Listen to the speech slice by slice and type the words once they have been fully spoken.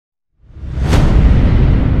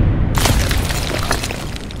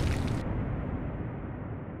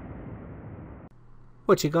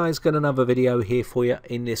What you guys, got another video here for you.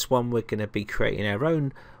 In this one we're going to be creating our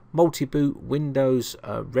own multi-boot Windows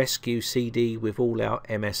rescue CD with all our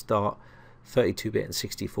MSDart 32-bit and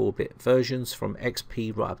 64-bit versions from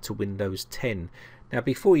XP right up to Windows 10. Now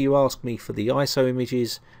before you ask me for the ISO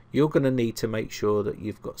images, you're going to need to make sure that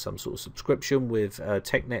you've got some sort of subscription with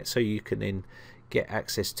TechNet so you can then get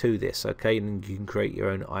access to this, okay, and you can create your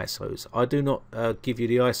own ISOs. I do not give you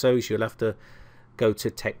the ISOs, you'll have to go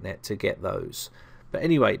to TechNet to get those. But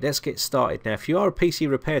anyway, let's get started. Now if you are a PC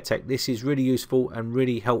repair tech, this is really useful and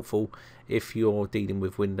really helpful if you're dealing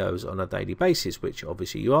with Windows on a daily basis, which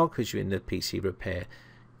obviously you are because you're in the PC repair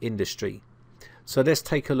industry. So let's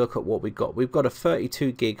take a look at what we've got. We've got a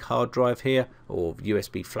 32 gig hard drive here, or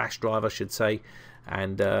USB flash drive I should say,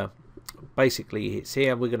 and basically it's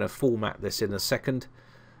here. We're going to format this in a second,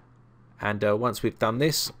 and once we've done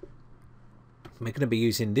this, we're going to be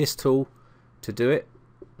using this tool to do it.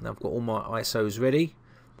 And I've got all my ISOs ready,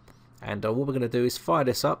 and what we're going to do is fire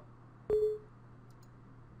this up.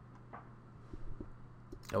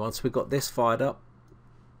 And once we've got this fired up,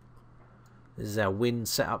 this is our Win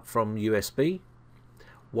setup from USB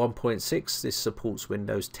 1.6. This supports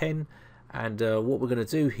Windows 10, and what we're going to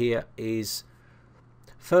do here is,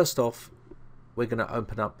 first off, we're going to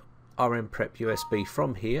open up rmprep USB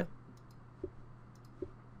from here,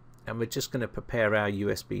 and we're just going to prepare our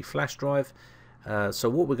USB flash drive. So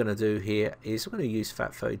what we're going to do here is we're going to use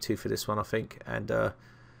FAT32 for this one, I think, and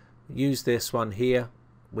use this one here,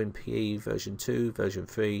 WinPE version 2, version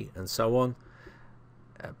 3, and so on.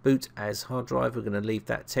 Boot as hard drive, we're going to leave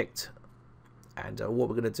that ticked, and what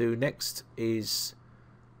we're going to do next is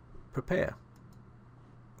prepare,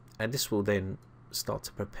 and this will then start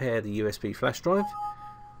to prepare the USB flash drive.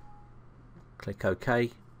 Click OK,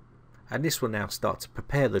 and this will now start to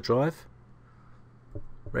prepare the drive.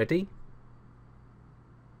 Ready?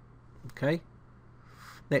 Okay,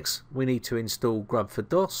 next we need to install Grub for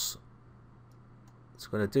DOS. So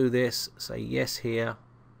I'm going to do this, say yes here,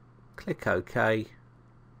 click OK,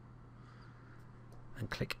 and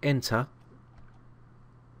click enter.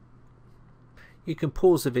 You can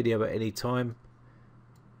pause the video at any time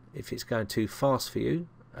if it's going too fast for you,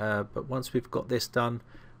 but once we've got this done,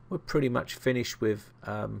 we're pretty much finished with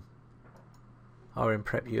rmprep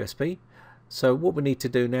USB. So what we need to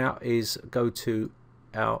do now is go to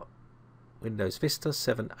our Windows Vista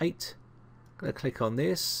 7.8. I'm going to click on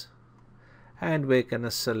this, and we're going to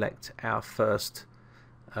select our first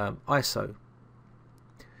ISO.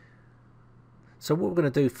 So what we're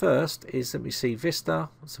going to do first is, let me see, Vista.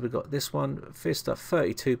 So we've got this one, Vista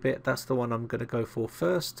 32-bit. That's the one I'm going to go for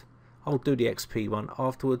first. I'll do the XP one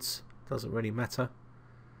afterwards. Doesn't really matter.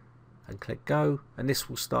 And click go, and this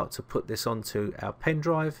will start to put this onto our pen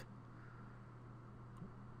drive.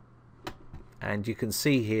 And you can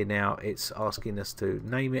see here now it's asking us to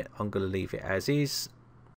name it. I'm going to leave it as is.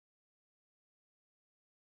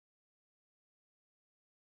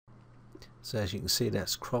 So as you can see,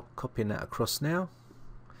 that's copying that across now,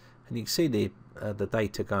 and you can see the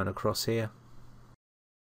data going across here.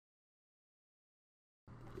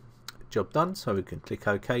 Job done. So we can click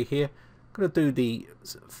OK here. I'm going to do the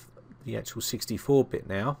actual 64-bit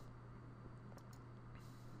now.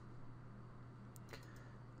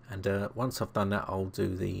 And once I've done that, I'll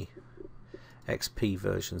do the XP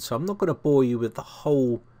version. So I'm not going to bore you with the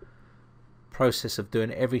whole process of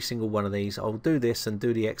doing every single one of these. I'll do this and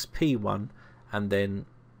do the XP one, and then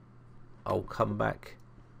I'll come back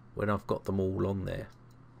when I've got them all on there.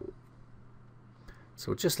 So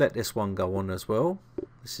we'll just let this one go on as well.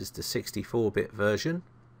 This is the 64-bit version.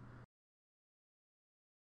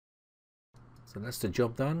 So that's the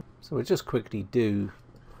job done. So we'll just quickly do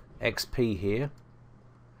XP here.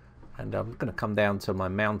 And I'm going to come down to my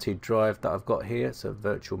mounted drive that I've got here. It's a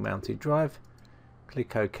virtual mounted drive.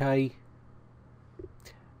 Click OK.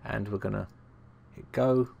 And we're going to hit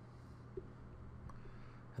go.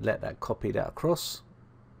 And let that copy that across.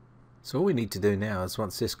 So all we need to do now is,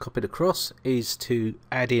 once this copied across, is to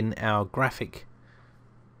add in our graphic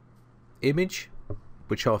image,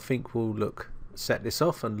 which I think will set this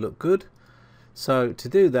off and look good. So to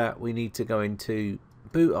do that, we need to go into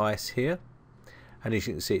Boot ICE here. And as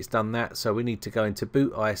you can see, it's done that. So we need to go into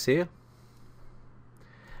Boot ICE here,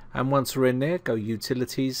 and once we're in there, go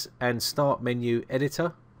Utilities and Start Menu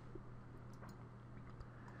Editor,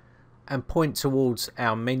 and point towards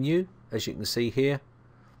our menu, as you can see here.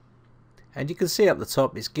 And you can see up the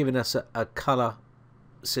top it's giving us a color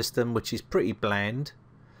system which is pretty bland,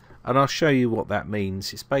 and I'll show you what that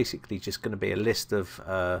means. It's basically just going to be a list of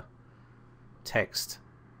text.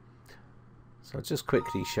 So I'll just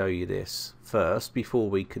quickly show you this first before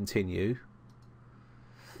we continue.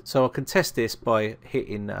 So I can test this by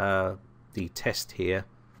hitting the test here.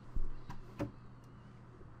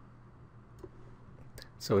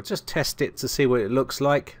 So I'll just test it to see what it looks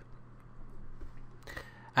like.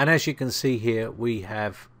 And as you can see here, we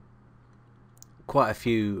have quite a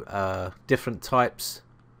few different types.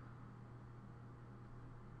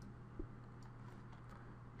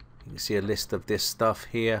 You can see a list of this stuff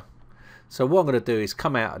here. So what I'm going to do is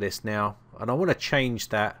come out of this now, and I want to change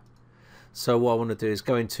that. So what I want to do is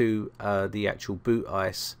go into the actual boot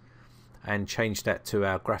ICE and change that to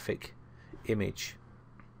our graphic image.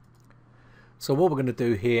 So what we're going to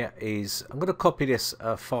do here is I'm going to copy this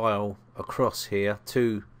file across here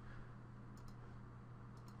to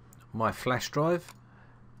my flash drive,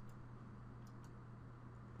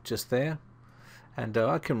 just there, and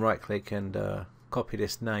I can right click and copy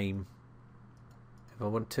this name if I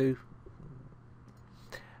want to,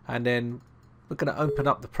 and then we're going to open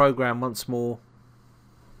up the program once more.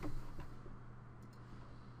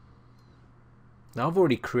 Now I've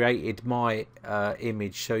already created my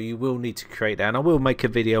image, so you will need to create that, and I will make a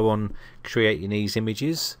video on creating these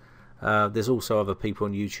images. There's also other people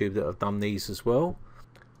on YouTube that have done these as well.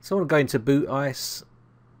 So I'm going to go into boot ICE,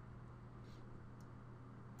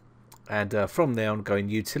 and from there I'm going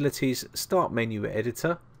utilities, start menu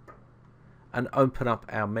editor, and open up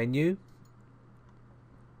our menu.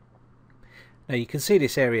 Now you can see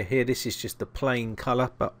this area here, this is just the plain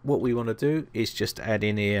color, but what we want to do is just add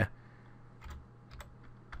in here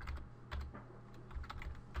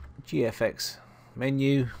GFX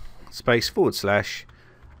menu space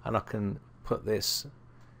 / and I can put this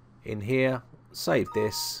in here, save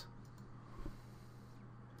this,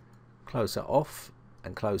 close it off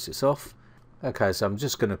and close this off. Okay, so I'm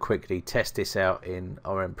just going to quickly test this out in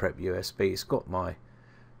RMPrep USB. It's got my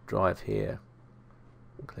drive here.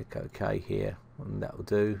 Click OK here, and that will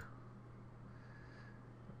do.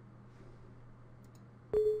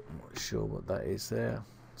 I'm not sure what that is there.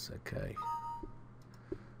 It's okay.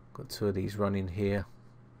 Got two of these running here.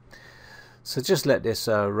 So just let this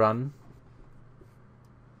run.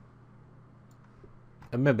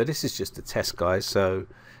 And remember, this is just a test, guys. So,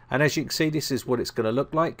 and as you can see, this is what it's going to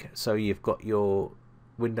look like. So you've got your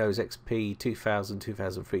Windows XP 2000,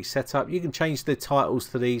 2003 setup. You can change the titles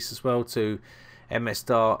to these as well to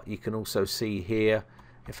MSDart. You can also see here,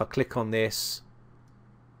 if I click on this,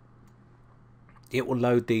 it will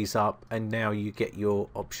load these up, and now you get your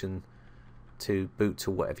option to boot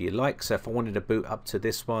to whatever you like. So if I wanted to boot up to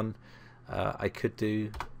this one, I could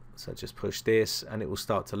do, so just push this and it will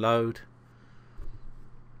start to load,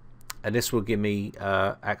 and this will give me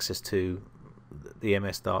access to the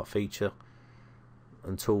MSDart feature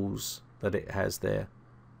and tools that it has there.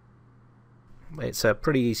 It's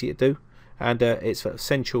pretty easy to do, and it's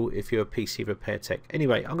essential if you're a PC repair tech.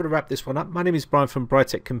 Anyway, I'm going to wrap this one up. My name is Brian from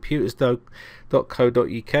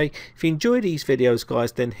briteccomputers.co.uk. If you enjoy these videos,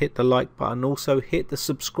 guys, then hit the like button. Also hit the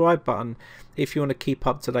subscribe button if you want to keep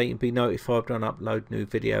up to date and be notified when I upload new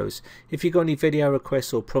videos. If you've got any video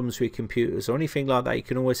requests or problems with computers or anything like that, you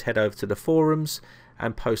can always head over to the forums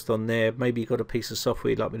and post on there. Maybe you've got a piece of software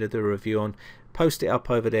you'd like me to do a review on, post it up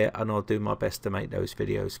over there and I'll do my best to make those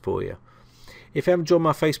videos for you. If you haven't joined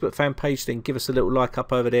my Facebook fan page, then give us a little like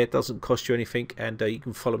up over there. It doesn't cost you anything, and you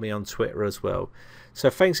can follow me on Twitter as well. So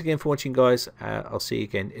thanks again for watching, guys. I'll see you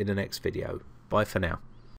again in the next video. Bye for now.